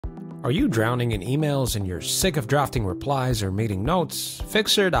Are you drowning in emails and you're sick of drafting replies or meeting notes?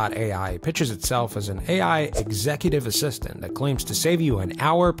 Fyxer.ai pitches itself as an AI executive assistant that claims to save you an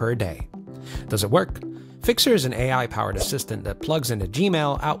hour per day. Does it work? Fyxer is an AI-powered assistant that plugs into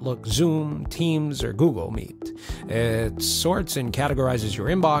Gmail, Outlook, Zoom, Teams, or Google Meet. It sorts and categorizes your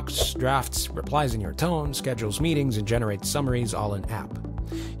inbox, drafts replies in your tone, schedules meetings, and generates summaries all in app.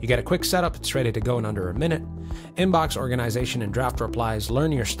 You get a quick setup, it's ready to go in under a minute. Inbox organization and draft replies,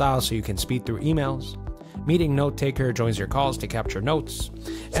 learn your style so you can speed through emails. Meeting note taker joins your calls to capture notes.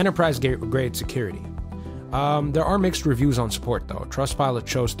 Enterprise-grade security. There are mixed reviews on support though. Trustpilot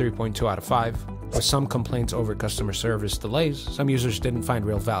shows 3.2 out of 5. With some complaints over customer service delays, some users didn't find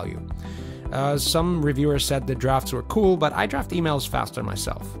real value. Some reviewers said the drafts were cool, but I draft emails faster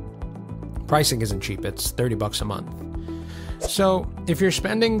myself. Pricing isn't cheap, it's $30 a month. So, if you're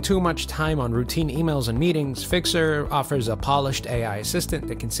spending too much time on routine emails and meetings, Fyxer offers a polished AI assistant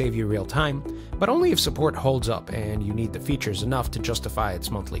that can save you real time, but only if support holds up and you need the features enough to justify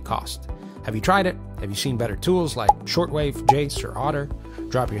its monthly cost. Have you tried it? Have you seen better tools like Shortwave, Jace, or Otter?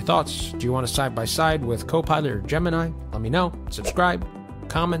 Drop your thoughts. Do you want a side-by-side with Copilot or Gemini? Let me know. Subscribe,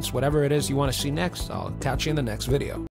 comments, whatever it is you want to see next. I'll catch you in the next video.